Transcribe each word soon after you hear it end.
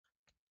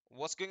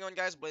What's going on,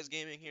 guys? Blaze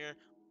Gaming here.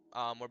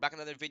 We're back in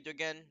another video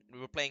again. We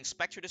were playing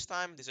Spectre this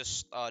time. This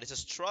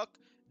is Truck,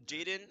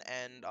 Jayden,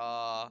 and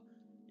yeah,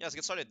 let's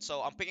get started.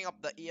 So I'm picking up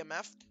the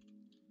EMF.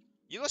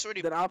 You guys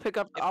already. Then I'll pick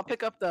up. If, I'll if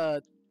pick up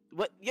the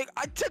what? You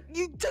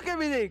took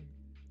everything.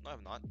 no,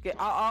 I'm not. Okay,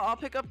 I'll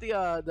pick up the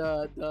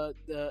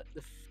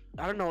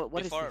I don't know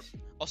what Before, is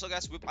this. also,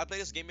 guys, I played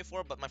this game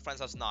before, but my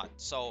friends has not.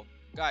 So,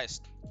 guys,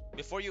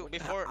 before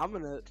I'm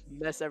gonna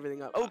mess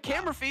everything up. Oh,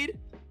 camera feed.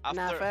 Nah,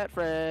 after Fat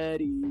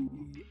Freddy.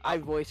 I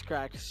voice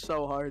cracked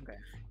so hard.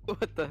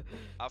 What the?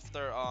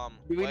 after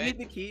Do we wait, need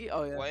the key?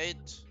 Oh yeah. wait.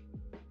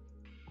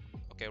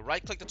 Okay,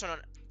 right click to turn on.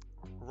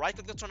 Right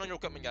click to turn on your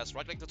equipment, guys.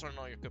 Right click to turn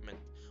on your equipment.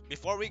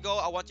 Before we go,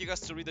 I want you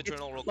guys to read the It's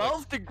journal real quick.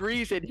 12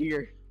 degrees in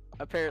here,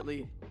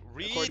 apparently.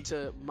 According Read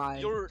to my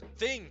your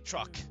thing,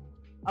 Truck.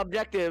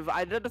 objective,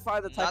 identify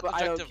the type Not of. I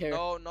don't objective.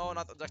 care. No,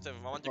 not objective.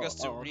 I want you guys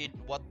to Oh. read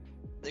what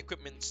the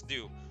equipments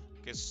do,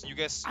 because you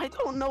guys. I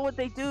don't know what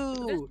they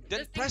do.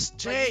 Then press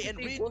J and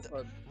read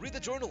the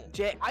journal.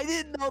 Jay, I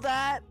didn't know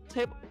that.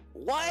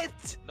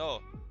 What? No.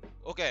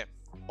 Okay.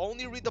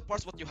 Only read the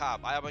parts what you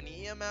have. I have an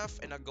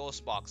EMF and a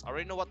ghost box. I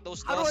already know what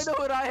those How do I does. know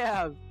what I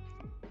have?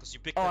 Because you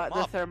picked Oh, them the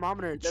up.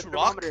 thermometer. The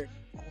Truck? thermometer.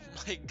 Oh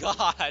my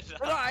god.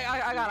 No,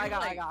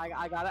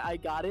 I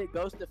got it.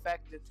 Ghost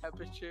affect the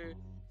temperature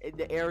in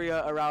the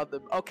area around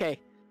them. Okay.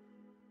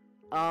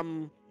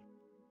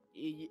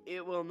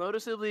 It will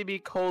noticeably be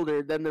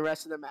colder than the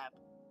rest of the map.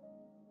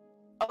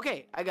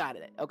 Okay, I got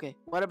it. Okay.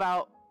 What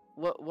about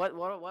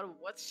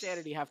what's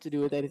sanity have to do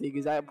with anything?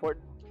 Is that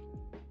important?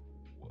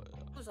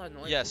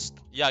 Yes.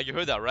 Yeah, you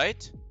heard that,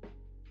 right?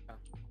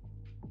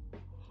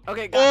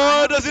 Okay.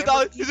 Oh,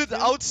 is it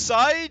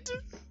outside?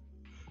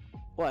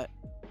 What?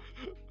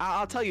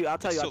 I'll tell you.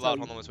 It's too loud.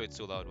 Hold on, wait, it's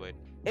too loud. Wait.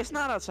 It's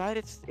not outside.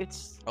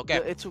 It's Okay.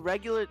 It's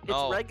regular. It's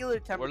No, regular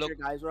temperature,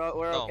 guys.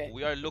 We're No, okay.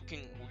 we are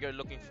looking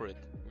for it.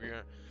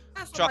 We're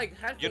Chuck,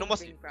 you know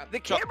what's The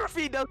Chuck. camera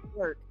feed doesn't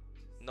work.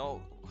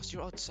 No, because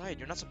you're outside.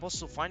 You're not supposed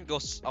to find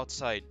ghosts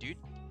outside, dude.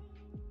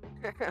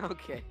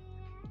 Okay.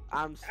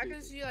 I'm I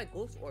can stupid. see like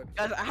ghost orbs.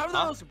 Guys, I have the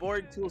Huh? most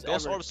boring tools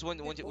Ghost ever. orbs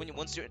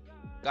once you're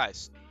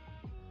guys.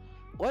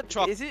 What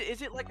Truck. is it?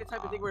 Is it like the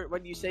type of thing where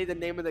when you say the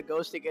name of the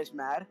ghost, it gets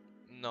mad?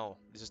 No,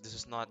 this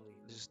is not.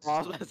 This is Oh, I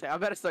was about to say, I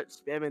better start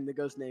spamming the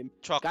ghost name.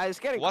 Truck. Guys, it's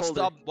getting What's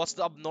colder. what's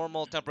the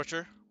abnormal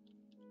temperature?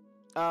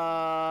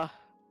 Around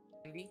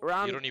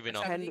You don't even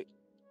know. 10.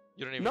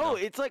 You don't even No, know.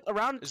 it's like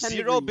around 10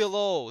 Zero degrees.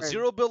 below. Right.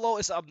 0 below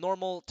is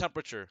abnormal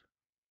temperature.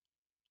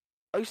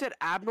 Oh, you said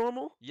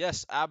abnormal?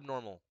 Yes,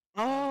 abnormal.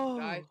 Oh.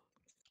 Guys,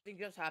 something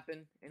just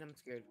happened, and I'm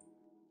scared.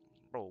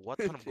 Bro, what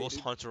kind of ghost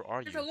hunter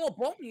are There's a you? little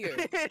bone here.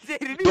 Don't pick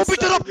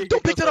that up!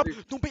 Don't pick that up!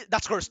 Don't pick.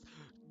 That's cursed.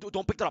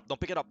 Don't pick that up. Don't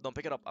pick it up. Don't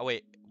pick it up. Oh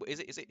wait, is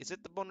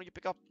it the bone you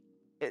pick up?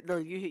 No,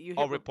 you.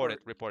 Oh, report it.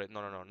 Report it.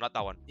 No, not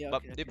that one. Yeah, But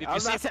okay, if okay. you I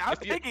was see, about to say, I'm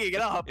if you picking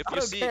it up. if I you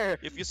don't see care.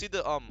 if you see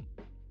the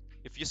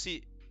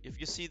if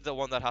you see the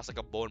one that has like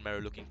a bone marrow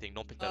looking thing,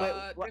 don't pick that Wait,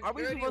 up. are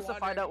we there's supposed to dirty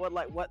find water.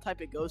 out what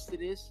type of ghost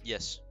it is?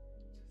 Yes,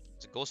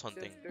 it's a ghost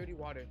hunting. There's dirty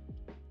water.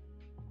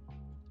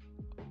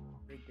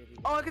 Very dirty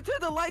Oh, I water. can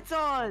turn the lights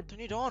on. Turn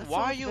it on. That Why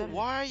are sounds you? better.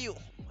 Why are you?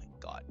 Oh my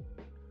god.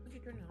 Why'd you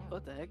turn it on?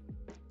 What the heck?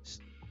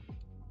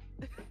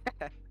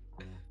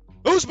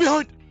 Who's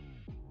behind?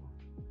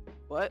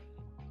 What?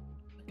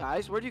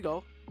 Guys, where'd you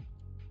go?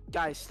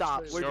 Guys,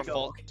 stop. It's Where'd your you go?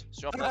 fault.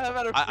 It's your I fault.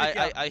 better freak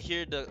out. I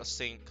hear the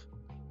sink.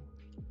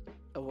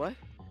 A what?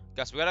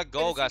 Guys, we gotta the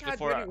go, sink guys, had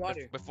before dirty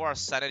water. before our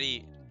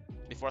sanity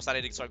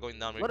start going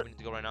down. We What? need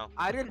to go right now.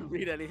 I didn't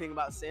read anything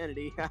about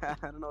sanity. I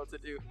don't know what to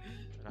do.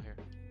 We're not here.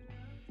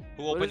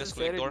 Who What opened does this the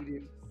clinic door? sanity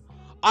do?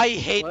 I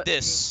hate What?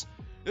 this.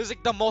 This is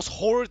like the most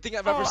horror thing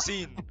I've ever Oh.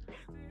 seen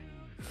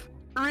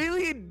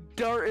Really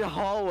dark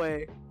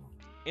hallway.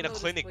 in a No, this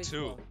clinic place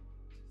too. wrong.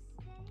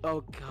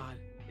 Oh god.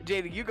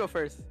 Jayden, you go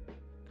first.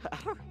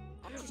 I'm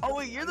just Oh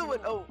wait, joking, you're I the don't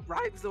one. know. Oh,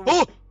 Ryan's the one.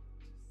 Oh!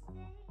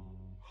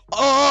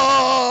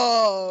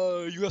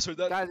 Oh! You guys heard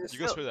that? Guys, it's You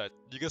guys still- heard that?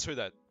 You guys heard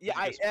that? Yeah,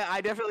 You guys-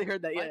 I definitely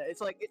heard that. Yeah, What?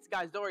 it's like it's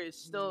guys, don't worry, it's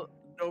still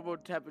normal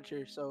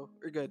temperature, so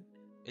we're good.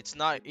 It's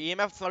not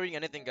EMF is not reading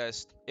anything,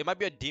 guys. It might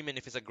be a demon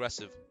if it's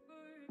aggressive.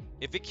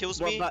 If it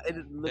kills me, but it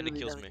then it literally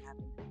kills doesn't me.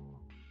 happen.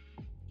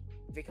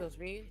 If it kills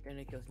me, then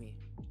it kills me.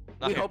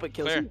 Not We here. hope it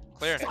kills clear, you.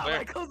 Clear, Stop, clear.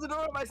 I closed the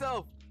door on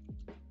myself.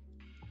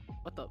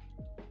 What the?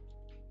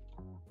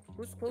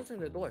 Who's closing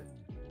the door?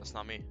 That's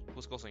not me.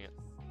 Who's closing it?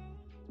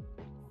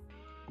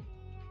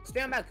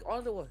 Stand back,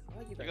 all the way. I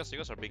like you You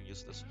guys are being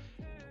useless.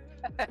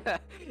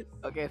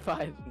 Okay,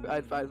 fine.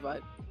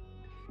 Fine.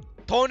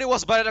 Tony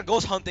was better than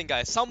ghost hunting,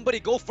 guys. Somebody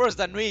go first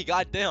than me.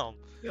 Goddamn.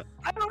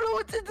 I don't know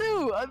what to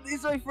do.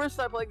 It's my first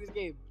time playing this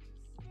game.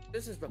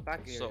 This is the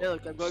back area. So- Hey,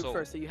 look, I'm going so-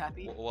 first. Are you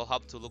happy? We'll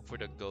have to look for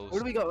the ghost. Where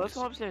do we go? Let's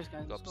go Please. upstairs,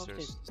 guys. Go Let's go upstairs.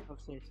 upstairs. Let's go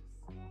upstairs.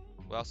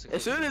 Well, I'll see-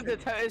 As soon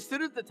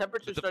as the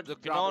temperature starts no,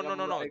 dropping, no, I'm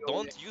no, no! running over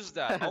Don't use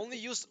that. Only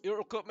use your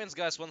equipment,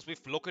 guys. Once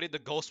we've located the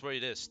ghost where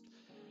it is.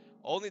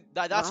 Only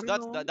I don't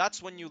know.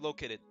 that's when you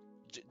locate it.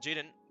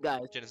 Jaden, there.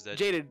 Guys, Jaden's dead.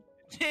 Jayden,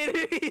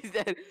 he's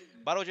dead.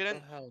 Battle, What the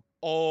Jaden. hell?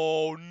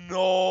 Oh no!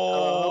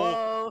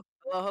 Hello?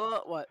 hold on.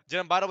 What?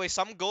 Jayden, by the way,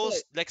 some What?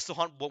 ghosts likes to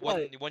hunt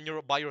What? when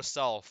you're by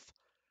yourself.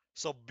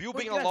 So you Look,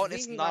 being yes, alone leave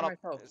is me not by a.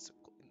 myself.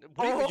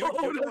 What do you mean? You're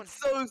Oh, the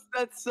one.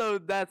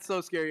 that's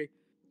so scary.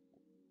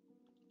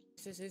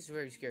 This is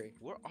very scary.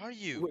 Where are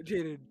you? What,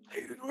 Jayden?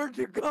 Where'd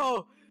you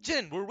go?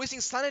 Jayden, we're wasting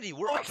sanity.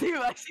 We're Oh,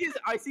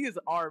 I see his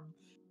arm.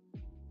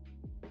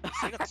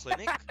 in a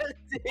clinic.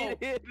 Jayden.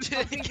 Jayden,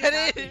 just get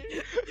happened.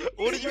 in!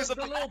 What are you The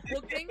supposed? little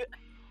blue thing.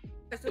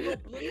 The little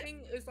blue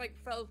thing is like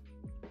fell.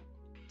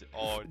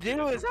 Oh,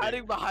 Jayden was you're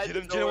hiding behind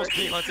the Jayden door. was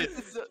being hunted.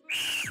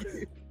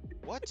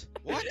 What?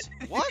 What?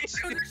 What?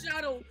 There was a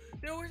shadow.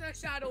 There was a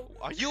shadow.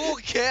 Are you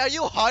okay? Are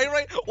you high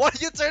right? Why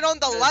did you turn on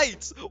the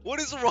lights? What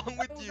is wrong That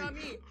with was you? not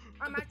me.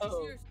 I'm actually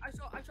Oh. serious. I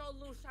saw a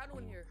little shadow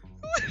in here.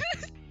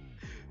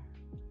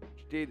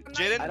 Dude, I'm not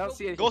Jayden, even I don't joking.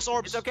 see it. Ghost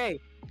orbs. It's okay.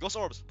 Ghost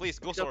orbs, please.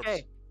 Ghost It's orbs.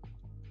 okay.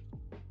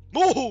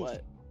 Move!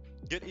 What?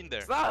 Get in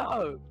there.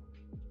 Stop!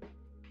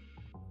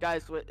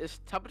 Guys, what is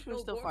temperature No,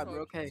 still ghost fine? We're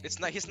orbs. okay. It's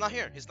not. He's not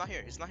here. He's not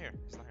here. He's not here.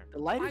 He's not here. The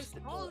light I is. saw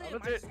I'm him,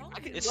 gonna I turn- saw I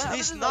can- him. It's- what happens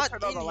he's if I not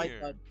turn on the in lights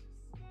here. on?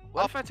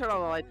 What if I turn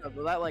on the lights on?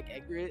 Will that like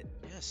anger it?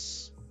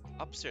 Yes.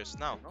 Upstairs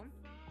now. No?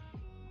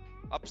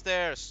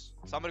 Upstairs.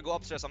 Somebody go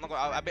upstairs. I'm not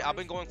going. I've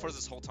been going for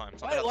this whole time.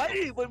 Somebody Why else go.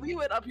 did when we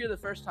went up here the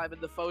first time and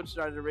the phone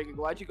started ringing?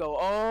 Why'd you go?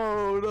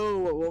 Oh no!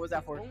 What was that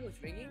The for? phone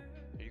was ringing.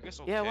 Are you guys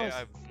okay? Yeah, it was.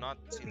 I've not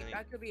seen any.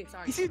 That could be a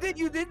sign. You see that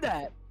you did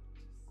that.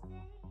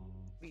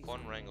 Please.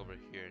 Phone rang over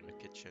here in the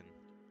kitchen.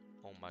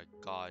 Oh my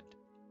god.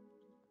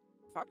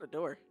 Found the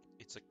door.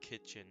 It's a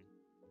kitchen.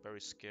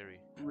 Very scary.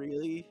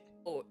 Really?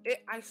 Oh,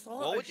 I saw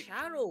What a would you-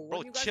 shadow. when Bro,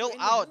 you guys chill were in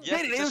the out. room.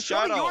 Yes, Jayden, it's it a was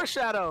probably shadow. your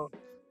shadow.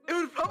 It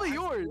was probably I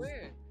yours.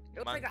 swear. It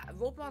was Man. like a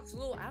Roblox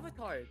little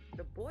avatar,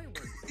 the boy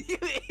one. You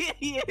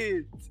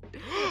idiot!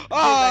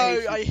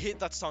 I hate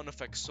that sound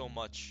effect so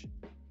much.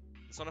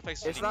 The sound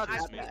effects It's really not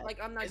confuse that me. bad. Like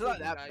I'm not It's not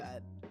joking, that guys.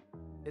 bad.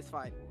 It's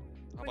fine.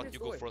 How Open about this you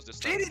go door. first this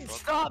time? Jayden, bro?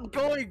 stop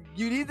going!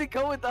 You need to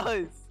go with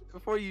us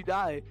before you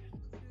die.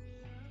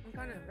 I'm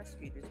trying to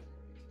investigate this.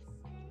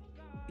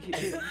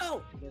 Jayden,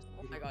 Oh!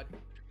 Oh my god.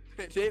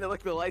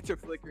 look, the lights are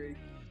flickering.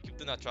 Keep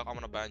doing that, Chuck. I'm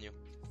gonna ban you.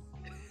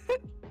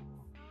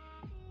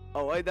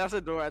 Oh wait, that's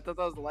a door. I thought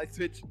that was the light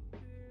switch.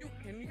 Dude,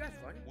 can you guys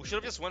run? We should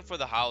have just went for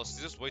the house.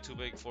 It's just way too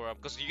big for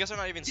because you guys are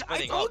not even Yeah, I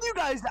splitting up. told you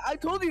guys that. I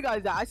told you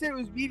guys that. I said it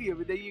was medium,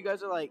 but then you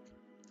guys are like,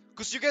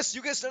 Because you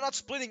guys are not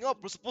splitting up.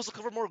 We're supposed to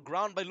cover more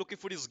ground by looking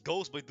for these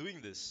ghosts by doing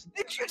this.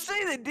 didn't you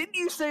say that? Didn't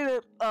you say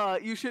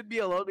that you should be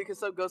alone because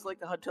some ghosts like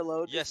to hunt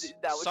alone? Yes, Is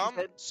that what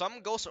you said?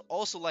 some ghosts are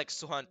also likes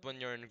to hunt when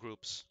you're in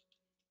groups.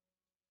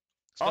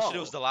 Especially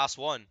it was Oh. the last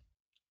one.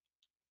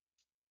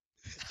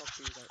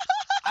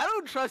 I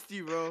don't trust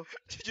you, bro.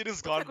 It is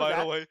What gone was by the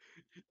that? way.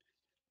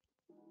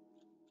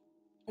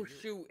 Oh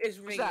shoot, it's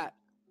What's ringing. that?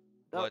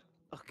 Oh, What?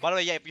 okay. By the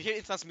way, yeah, if you hear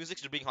intense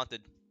music, you're being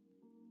hunted.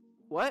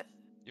 What?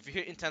 If you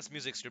hear intense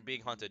music, you're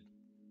being hunted.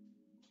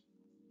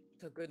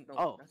 That's a good note.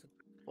 Oh. That's a,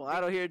 Well, I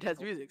don't hear intense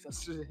music.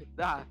 So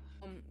nah.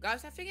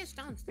 guys, I think it's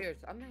downstairs.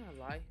 I'm not gonna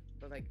lie,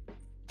 but like,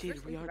 Dude,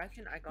 first we are.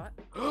 interaction I got.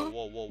 Whoa,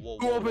 whoa, whoa, whoa,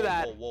 Who whoa, opened whoa,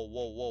 that? whoa, whoa,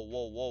 whoa,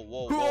 whoa, whoa,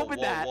 whoa, Who whoa, opened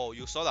whoa, that? whoa.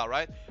 You saw that,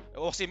 right? It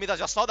was me that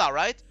just saw that,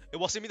 right? It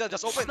was me that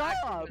just opened.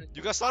 Stop!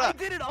 You guys saw I that?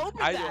 didn't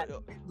open I, that.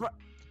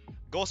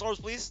 ghost orbs,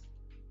 please.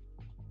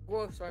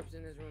 Wolf Sharp's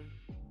in his room.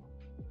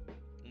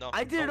 No.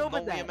 I didn't no,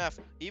 open no that. EMF.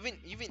 Even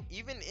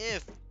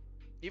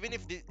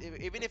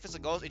if it's a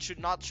ghost, it should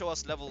not show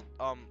us level.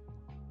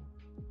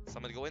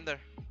 Somebody go in there.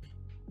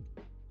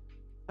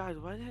 Guys,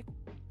 why the heck?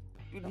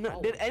 Oh.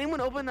 No, did anyone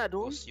open that It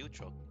door? was you,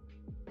 Chuck.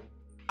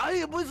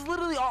 I was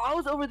literally. I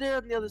was over there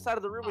on the other side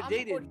of the room with I'm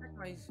gonna go Jayden. check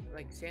my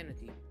like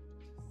sanity.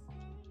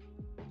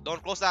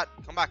 Don't close that.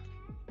 Come back.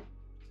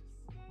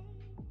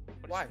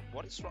 Why?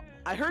 What is wrong?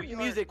 I heard We are-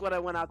 music when I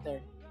went out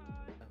there.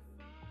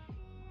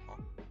 Huh?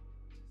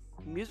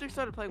 Music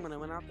started playing when I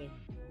went out there.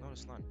 No,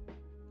 it's not.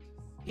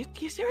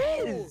 Yes,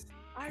 there is.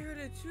 I heard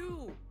it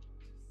too.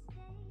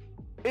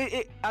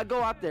 I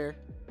go out there.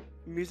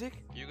 Music.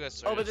 You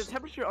guys are Oh, but the just-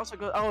 temperature also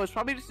goes. Oh, it's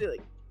probably just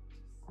like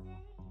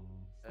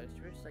It's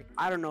just like,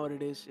 I don't know what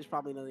it is. It's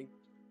probably nothing.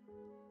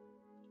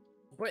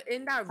 but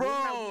in that room,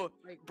 that Bro, was,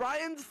 like,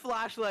 Brian's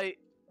flashlight,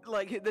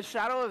 like the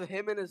shadow of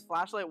him and his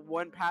flashlight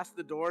went past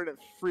the door and it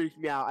freaked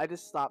me out. I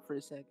just stopped for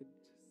a second.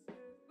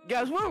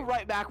 Guys, we're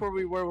right back where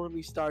we were when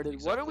we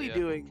started. What are Exactly, we yeah.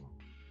 doing?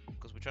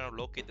 Because we're trying to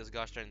locate this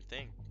gosh darn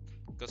thing.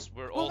 Because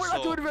we're Well, we're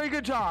not doing a very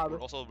good job. we're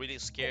also really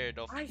scared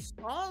of. I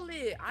saw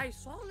it. I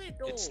saw it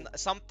though. It's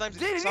sometimes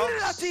Jayden, it you did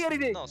not sounds- see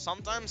anything. No,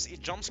 sometimes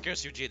it jump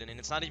scares you, Jayden, and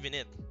it's not even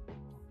it.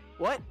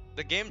 What?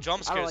 The game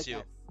jump I don't scares like you.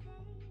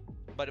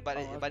 that. But Oh,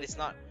 okay. but it's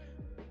not.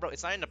 Bro,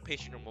 it's not in the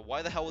patient room.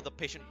 Why the hell would the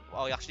patient?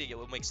 Well, actually, it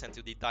would make sense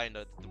if they die in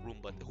the room,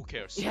 but who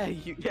cares? Yeah,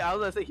 I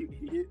was gonna say you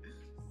idiot.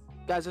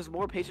 Guys, there's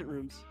more patient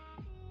rooms.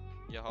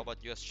 Yeah, how about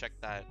you guys check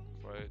that?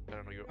 For, I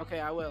don't know, your Okay,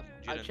 I will.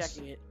 I'm Jayden's.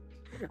 checking it.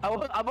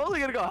 I'm only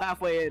gonna go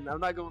halfway in.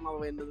 I'm not going all the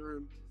way into the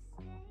room.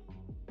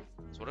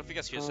 So what if you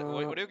guys hear?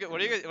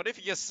 What if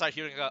you guys start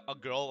hearing a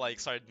girl like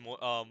start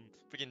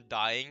freaking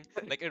dying,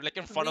 like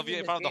in front of you,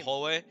 in Leaving the front of the game.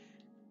 hallway?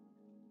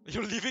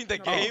 You're leaving the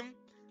No. game.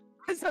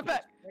 That's the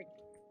back.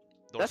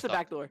 Door That's the stuck.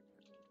 back door.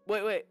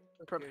 Wait.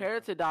 Prepare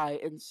to die.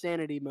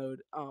 Insanity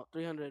mode. Oh,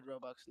 300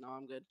 Robux. No,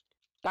 I'm good.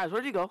 Guys,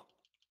 where'd you go?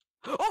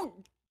 Oh!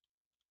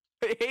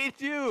 I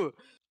hate you!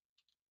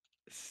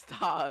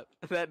 Stop.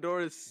 That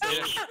door is so...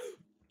 Yeah.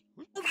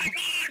 Oh my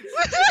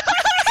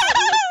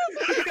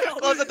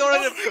Close the door Oh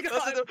on him. my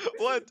Close the God. door.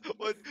 What?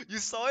 What? You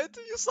saw it?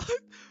 You saw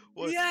it?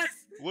 What? Yes!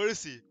 Where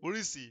is he? Where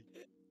is he?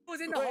 He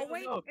was in the Wait,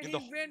 hallway no. and In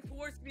he the- ran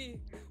towards me.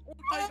 Oh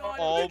my god.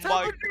 Oh the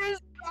my- temperature is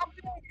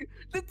dropping!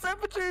 The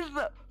temperature is...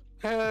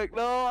 Heck,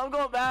 no, I'm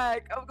going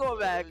back. I'm going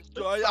back.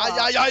 Ay, ay,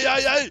 ay, ay,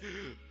 ay, ay.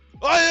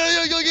 Ay,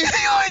 ay, ay,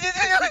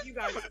 ay, ay, You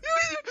guys.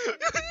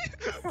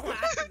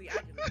 Actually.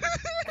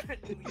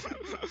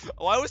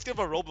 Why are we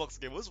skipping a Roblox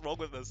game? What's wrong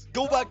with us?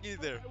 Go back in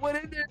there. I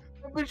went in there,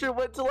 temperature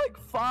went to like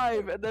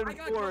 5 and then I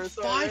got 4. close.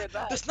 So I ran 5?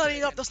 back. That's not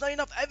enough. That's not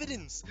enough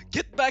evidence.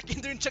 Get back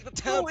in there and check the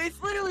temp. No,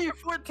 it's literally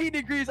 14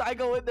 degrees. I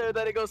go in there,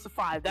 then it goes to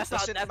 5. That's That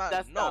not. shit That's, matter.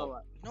 that's not a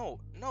lot. No.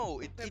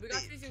 It, Okay, we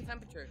got freezing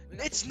temperature.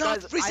 it's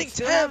not Guys, freezing I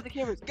still have temp. the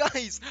cameras.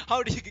 Guys,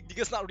 how do you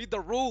guys not read the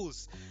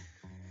rules?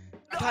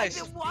 Guys,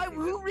 Why?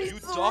 Who reads you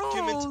the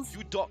document rules?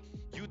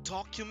 you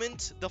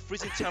document the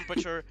freezing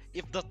temperature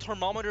if the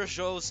thermometer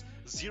shows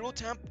 0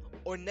 temp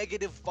or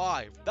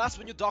 -5. That's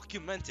when you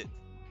document it.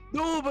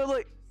 No, but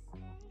like,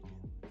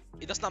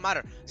 It does not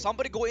matter.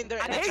 Somebody go in there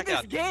I and then hate check it this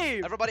out.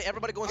 game.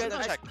 Everybody go in Guys,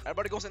 and I- check.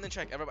 Everybody goes in and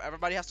check.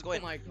 Everybody has to go Oh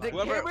in. my The god.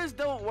 Whoever- cameras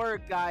don't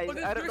work, guys. But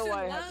this I don't know person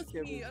why I have laughs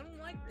the me. I cameras. don't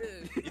like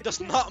this. It does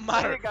not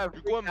matter. think I You're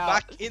going freaked out.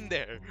 back in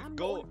there. I'm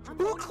Go. going- I'm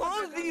Who going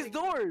closed back these out,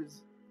 like,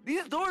 doors?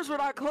 These doors were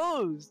not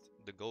closed.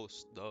 The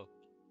ghost, duh.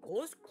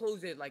 Ghost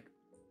close it like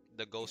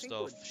The ghost think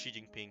of would- Xi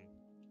Jinping.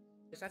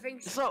 this. I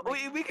think. So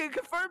like, we can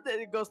confirm that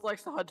it goes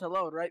likes to hunt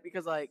alone, right?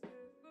 Because like,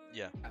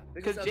 Yeah.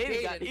 because of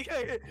Jayden got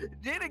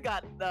Jayden. Jayden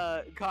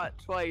got caught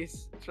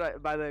twice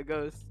by the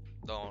ghost.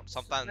 Don't.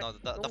 Sometimes no.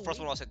 The Don't first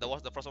one worry.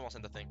 was the first one was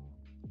in the thing.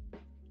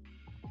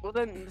 Well,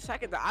 then the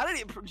second time, I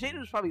didn't. Jayden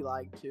was probably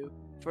lying too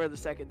for the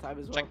second time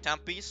as well. Check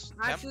temp piece. I'm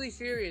Temp. actually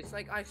serious.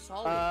 Like I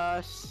saw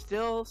it.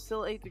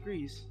 Still 8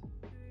 degrees.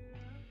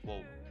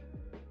 Whoa.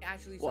 I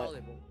actually what? saw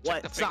it, bro. Check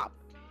What? the thing. Stop.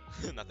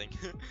 Nothing.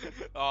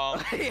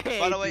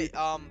 By the way,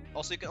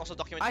 also you can also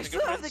document I your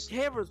still have the fingerprints.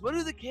 cameras. What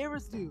do the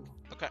cameras do?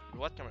 Okay,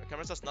 what camera?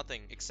 Camera does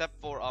nothing except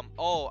for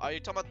Oh, are you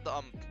talking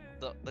about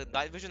the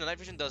night vision? The night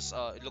vision does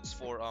it looks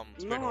for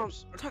spirit No,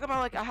 orbs. I'm talking about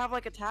like I have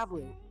like a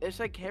tablet. It's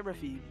like camera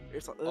feed.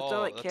 It's not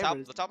Oh, like the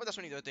cameras. tablet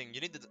doesn't need anything. You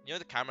need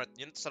the camera.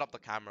 You need to set up the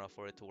camera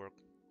for it to work.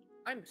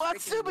 I'm. Well,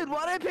 that's freaking stupid. losing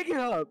Why did I pick it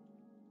up?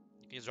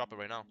 You can just drop it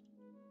right now.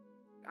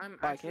 I'm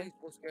I actually can?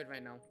 so scared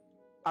right now.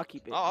 I'll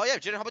keep it. Oh yeah,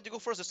 Jayden, how about you go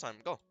first this time?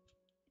 Go.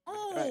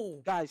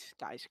 Oh, Guys.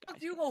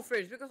 you go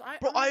first because I.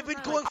 Bro, I'm I've not been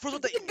mad, going like, first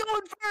with the Keep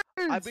going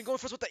first. I've been going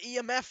first with the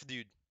EMF,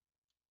 dude.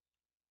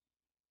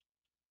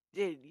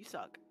 Dude, you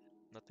suck.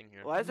 Nothing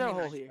here. Why is there a mean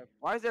I hole here? suck?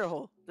 Why is there a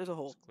hole? There's a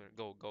hole. It's clear.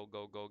 Go.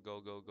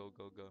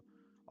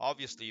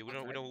 Obviously, we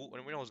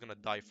know who's gonna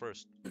die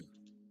first.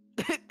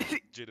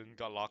 Jayden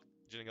got locked.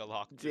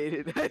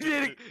 Jayden.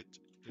 Jayden.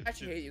 I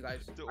actually hate you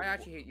guys. I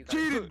actually hate you guys.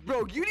 Jayden,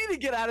 bro, you need to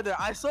get out of there.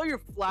 I saw your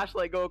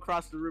flashlight go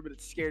across the room and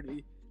it scared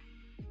me.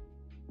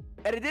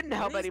 And it didn't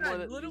help What is any more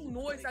that than little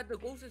noise that the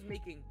ghost is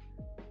making?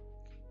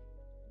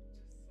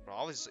 Bro,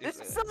 obviously, This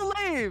is so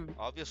lame.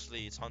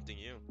 obviously, it's hunting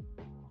you.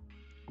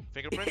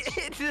 Fingerprints.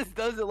 It just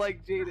doesn't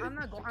like Jayden. I'm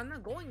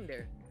not going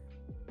there.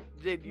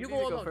 Jayden, You you go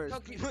need to go alone. first.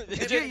 Chuck, you-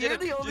 Jayden, you're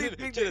the only Jayden,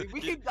 thing Jayden, that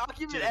we Jayden, can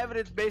document Jayden.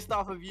 evidence based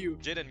off of you.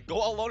 Jayden, go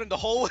alone in the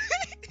hallway.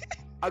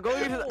 I'm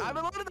going into No. I'm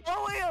alone in the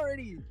hallway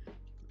already.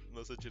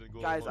 No, so Jayden,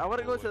 go Guys, alone I in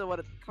want to go to hallway.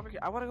 the one. Come here.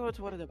 I want to go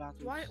to one of the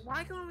bathrooms.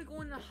 Why can't we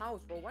go in the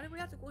house, bro? Why do we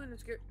have to go in and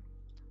scare?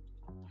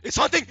 It's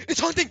hunting! It's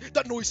hunting!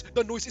 That noise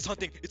is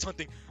hunting! It's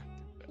hunting!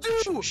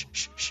 Dude! Shh,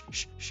 shh, shh,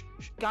 shh, shh,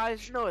 shh.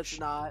 Guys, no, it's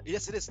not.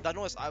 Yes, it is. That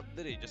noise. I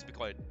literally just be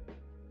quiet.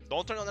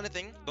 Don't turn on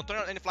anything. Don't turn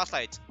on any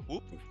flashlights.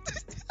 Whoop.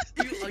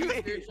 Are you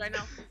serious right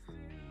now?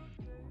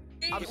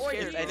 I'm Or scared,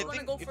 he's bro. Anything,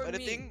 gonna go if for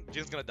anything,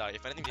 Jaden's gonna die.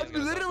 If anything, I'm Jaden's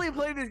gonna die. literally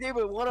playing this game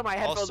with one of my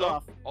headphones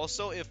off.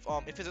 Also, if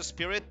it's a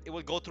spirit, it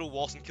would go through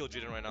walls and kill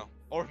Jaden right now,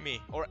 or me,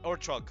 or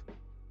Chug,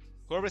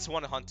 whoever it's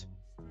want to hunt.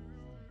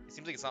 It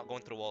seems like it's not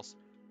going through walls.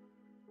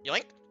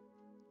 Yoink!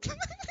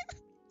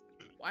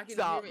 Why can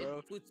Stop, you hear bro.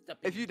 his footsteps?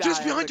 If you die,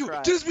 Just I'm gonna behind you!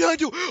 cry. Just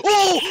behind you!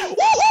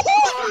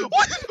 Oh!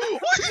 What?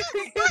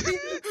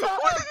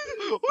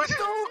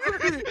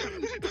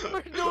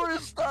 What? Door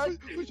is stuck.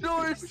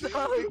 Door is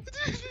stuck.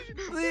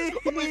 Please.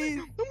 I'm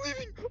leaving.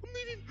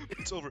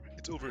 It's over.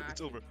 It's over.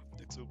 It's over.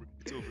 It's over.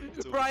 It's over.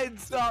 It's over. Brian,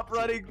 stop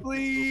running,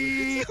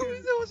 please.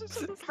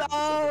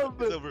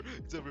 Stop. It's over.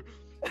 It's over.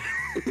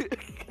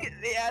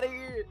 Get me out of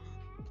here.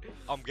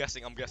 I'm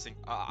guessing.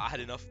 I had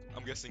enough.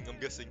 I'm guessing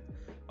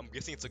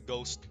it's a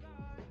ghost.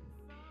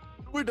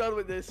 We're done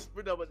with this.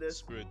 We're done with this.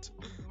 Spirit.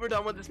 We're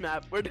done with this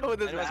map. We're done with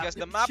this Anyways, map. guys,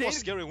 the map was Jayden-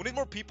 scary. We need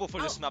more people for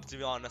this map, to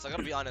be honest. I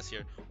gotta be honest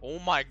here. Oh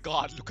my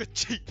god, look at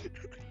Jayden.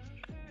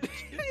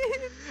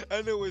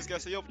 Anyways,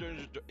 guys, I hope you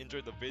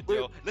enjoyed the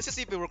video. Let's just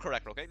see if we were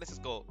correct, okay? Let's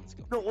just go. Let's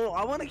go. No,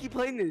 I want to keep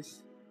playing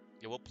this.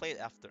 Yeah, we'll play it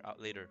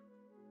later.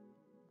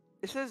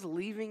 It says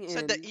leaving in.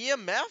 Said the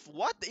EMF?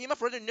 What? The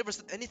EMF radar never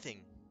said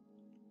anything.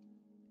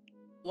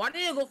 Why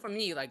did it go for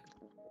me? Like,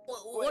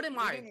 What am we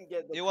I? didn't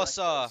get the It was correct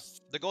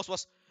ghost. the ghost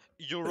was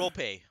Europe.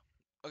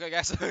 Okay,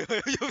 guys. I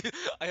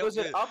It hope was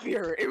an you. up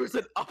here. It was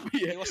an up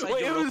here. It was a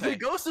Wait, it was Europe. the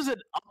ghost is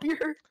an up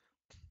here?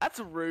 That's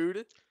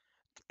rude.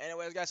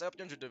 Anyways, guys, I hope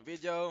you enjoyed the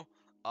video.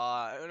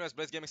 Anyways,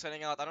 Blaze Gaming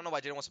signing out. I don't know why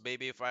Jayden was a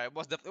baby. If I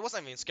was, it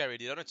wasn't even scary,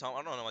 dude. I don't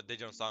know what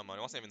Jayden was talking about.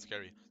 It wasn't even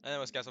scary.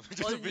 Anyways, guys, I hope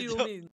you enjoyed What the do you video. mean?